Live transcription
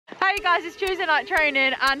Hey guys, it's Tuesday night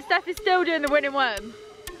training and Steph is still doing the winning worm.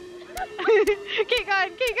 Keep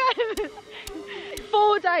going, keep going.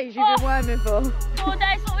 4 days you've been worming for. 4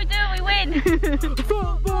 days, what we do, we win.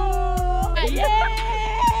 Football!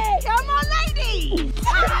 Yeah! Come on, ladies!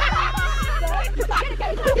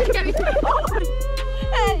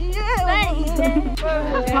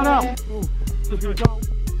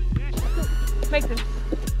 Make them.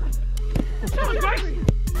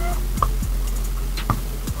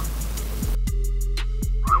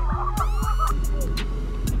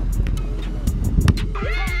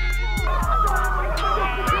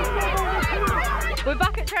 We're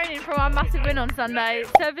back at training from our massive win on Sunday,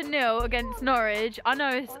 7-0 against Norwich. I know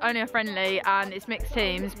it's only a friendly and it's mixed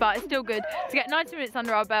teams, but it's still good to get 90 minutes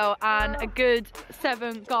under our belt and a good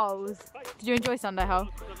 7 goals. Did you enjoy Sunday, Hal?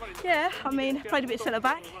 Yeah, I mean, played a bit centre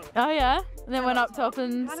back. Oh yeah? And then went up top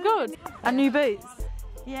and scored. And new boots.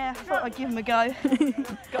 Yeah, I thought I'd give them a go.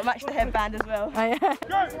 Got to match the headband as well. Oh yeah?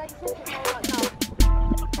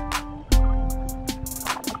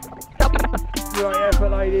 You right here for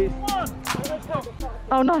ladies?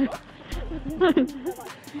 Oh no.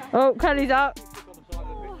 Oh, Kelly's up.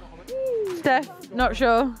 Steph, not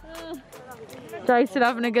sure. Jason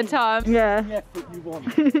having a good time. Yeah. The effort you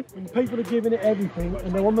want. When people are giving it everything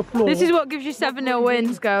and they're on the floor. This is what gives you 7-0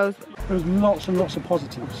 wins, girls. There's lots and lots of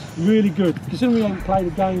positives. Really good. Considering we haven't played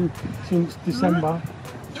a game since December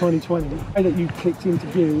 2020, the way that you clicked into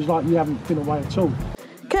gear, it was like you haven't been away at all.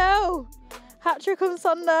 Kel! Hat-trick on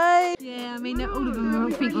Sunday. Yeah, I mean, all of them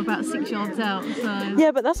I think were about 6 yards out, so...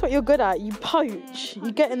 Yeah, but that's what you're good at. You poach.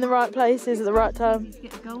 You get in the right places at the right time. Just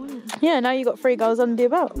get a goal, innit? Yeah, now you've got 3 goals under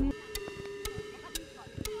your belt.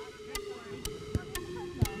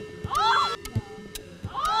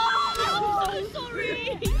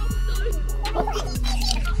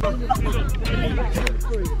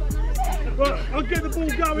 Right, I'll get the ball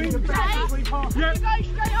going. Yeah. Go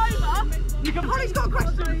straight over. You can... Holly's got a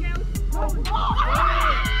question.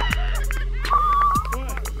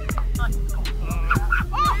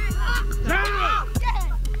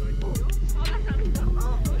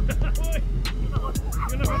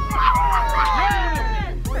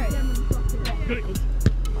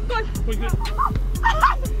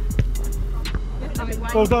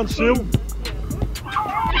 Well done, Sil.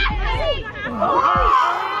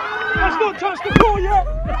 That's not touched the ball yet.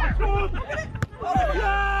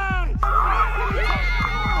 Yes!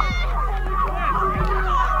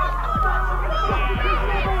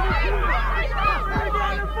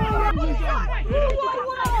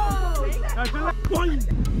 That's a point.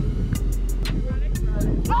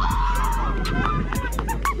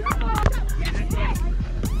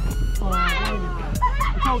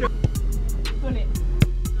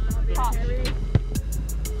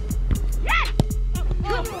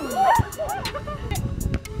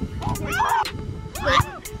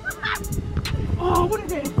 Oh, what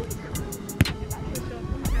is it?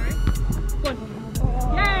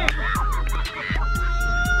 Yeah!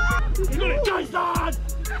 You got it, Jason!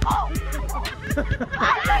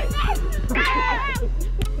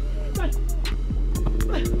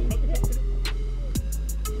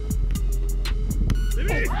 There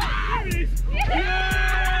it is! There it is!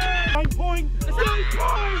 Yeah! 9 point! 9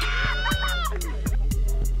 point!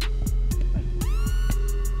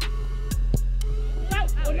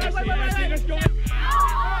 Let's go!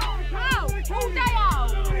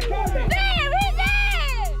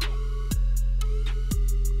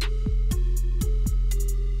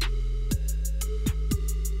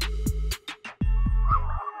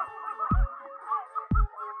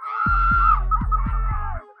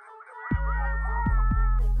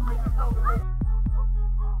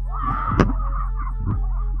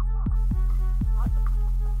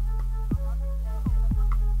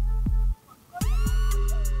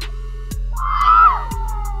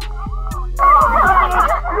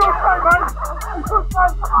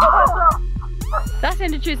 That's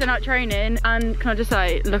into Tuesday night training, and can I just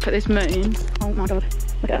say, look at this moon. Oh my god,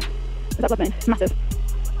 look at it. Is that blood moon? It's massive.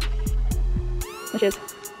 There she is.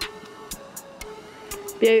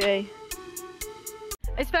 Beauty.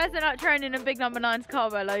 It's Thursday night training and big number 9's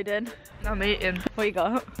carbo loading. I'm eating What you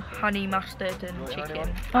got? honey mustard and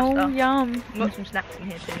chicken. Oh, pasta. yum. I've got some snacks in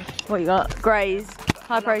here too. What you got? Graze,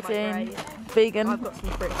 high love my protein, Graze. vegan. I've got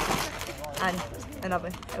some fruit and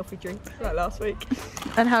another healthy drink like last week.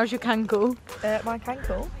 And how's your cankle? My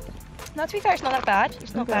cankle. No, to be fair, it's not that bad.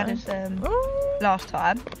 It's not bad as last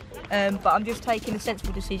time. But I'm just taking a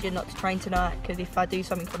sensible decision not to train tonight, because if I do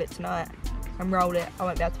something on it tonight and roll it, I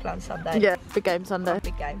won't be able to play on Sunday. Yeah, big game Sunday.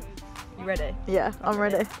 Big game. You ready? Yeah, I'm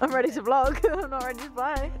ready. I'm ready to vlog. I'm not ready to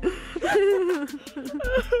play.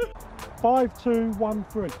 5, 2, 1,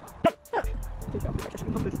 3.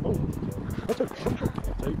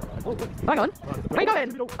 Hang on. Where are you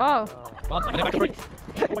going? Oh. What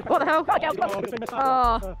the hell?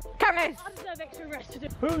 Oh. Karis!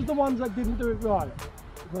 Who's the ones that didn't do it right?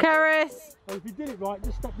 Karis! So if you did it right,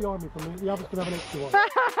 just step behind me for a minute. The others can have an extra one.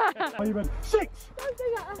 Are you ready? 6! Don't do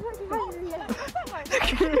that,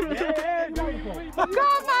 Go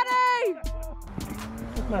on, Maddie!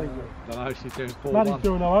 What's Maddie doing? I don't know, she's doing 4-1. Maddie's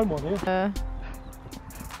doing her own one here.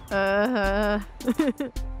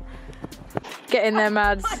 Get in there,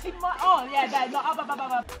 Mads. Oh, yeah, no,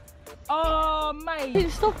 oh, mate.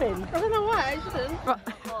 He's stopping. I don't know why, I shouldn't.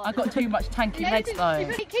 I've got too much tanky legs though.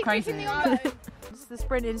 It's crazy. It's the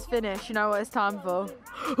sprinting's finished, you know what it's time for?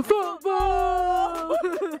 Football!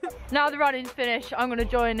 Now the running's finished, I'm going to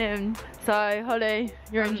join him. So, Holly,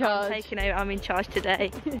 you're in charge. I'm in charge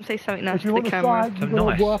today. Say something nice If you to want the to camera. slide, you've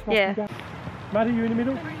got to work up Yeah. and down. Maddie, you in the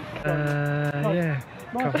middle? Yeah.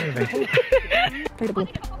 Come with me.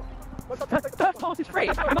 First pass is free.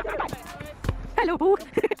 Hello, ball.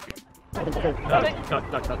 No.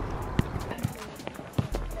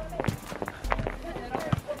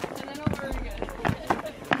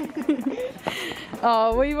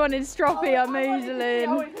 Oh, we wanted Stroppy, I'm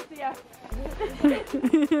oozling.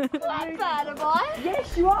 That's bad, am I?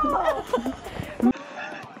 Yes, you are.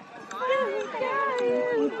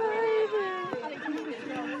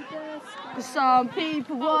 Some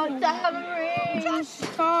people want to have a ring.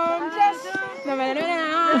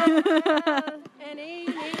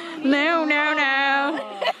 No.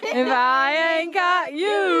 If I ain't got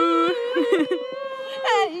you.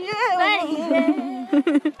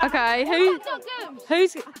 Okay,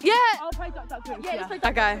 who's yeah. I'll play duck, duck, goose. Yeah.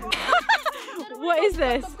 Okay. What is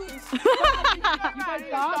this?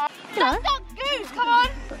 Duck, goose, come on.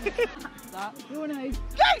 You want to Goose!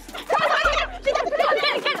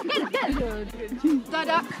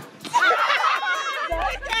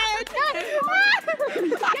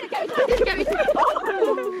 Get it.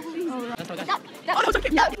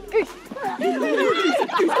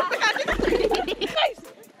 Duck.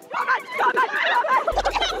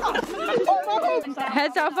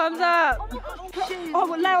 Heads up, thumbs up. Oh,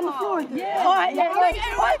 we'll lay on the floor. Yeah. All right, yeah.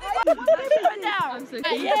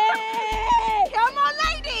 Yeah. Come on,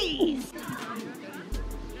 ladies.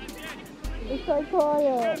 It's so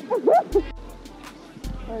quiet.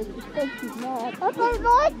 I don't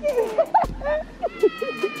like it.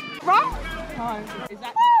 Right? Is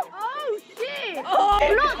that... Oh shit! Oh,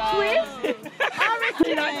 Plot twist! I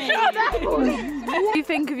reckon I shot that one. What do you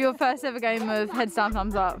think of your first ever game of Heads Down,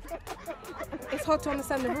 Thumbs Up? It's hard to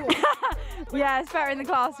understand the rules. Yeah, it's better in the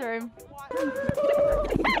classroom.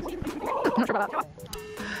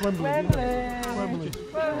 Wembley.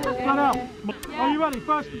 Run out. Are you ready?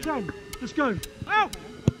 1st and 10. Let's go. Out!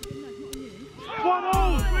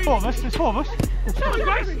 1-0! 4 of us, there's 4 of us. Come on,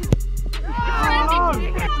 Grace! Oh!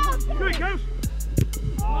 Here it goes!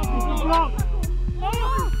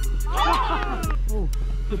 Oh,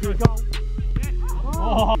 could be a goal.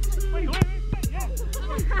 Oh!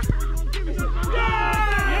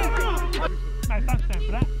 No, don't stand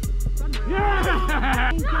for that.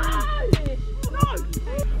 Yeah!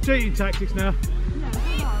 Cheating tactics now.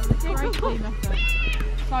 Great team effort.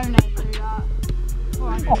 So nice to do that.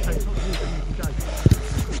 Right.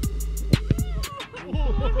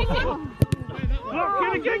 Look,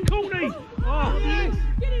 get again, Courtney! Oh,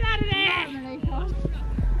 Get it out of there!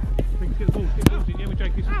 get the ball, yeah, we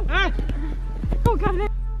take this. Ah! Go on, Kevin.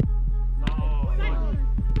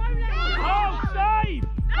 Oh, save!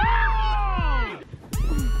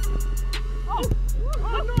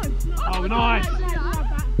 Oh, nice!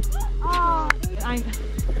 Oh, it ain't.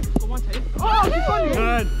 Oh, she's on you.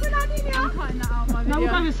 Turn. I'm cutting that out of my No, video. we're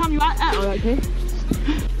going to sum you out, okay?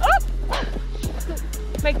 Up!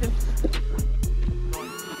 Make them.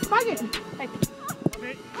 Bag it.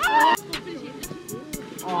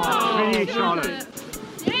 Finish, Charlotte.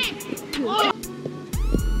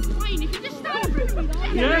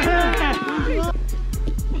 Yeah!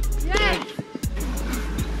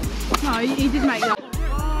 No, he did make that.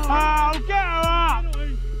 Oh, get her up!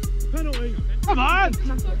 Penalty. Come on!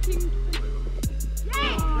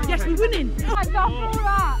 Yes, we're winning.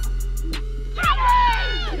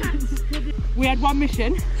 We had one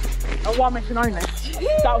mission, and one mission only.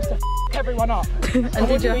 That was to f everyone up. And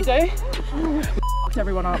what did we do? F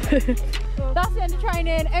everyone up. That's the end of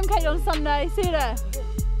training. MK on Sunday. See you there.